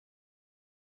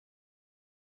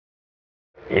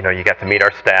you got to meet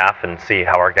our staff and see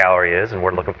how our gallery is, and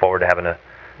we're looking forward to having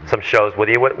some shows with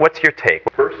you. What's your take?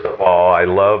 First of all, I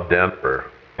love Denver.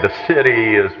 The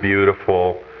city is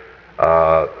beautiful,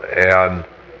 and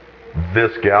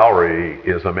this gallery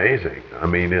is amazing. I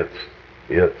mean,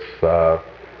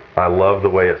 I love the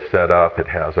way it's set up. It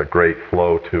has a great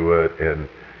flow to it, and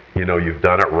you've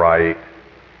done it right.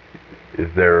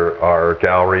 There are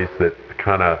galleries that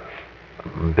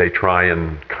they try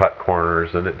and cut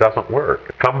corners, and it doesn't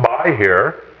work. Come by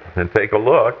here and take a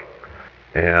look,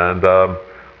 and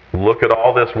look at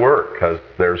all this work, because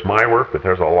there's my work, but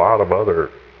there's a lot of other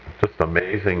just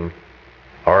amazing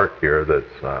art here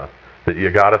that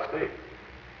you got to see.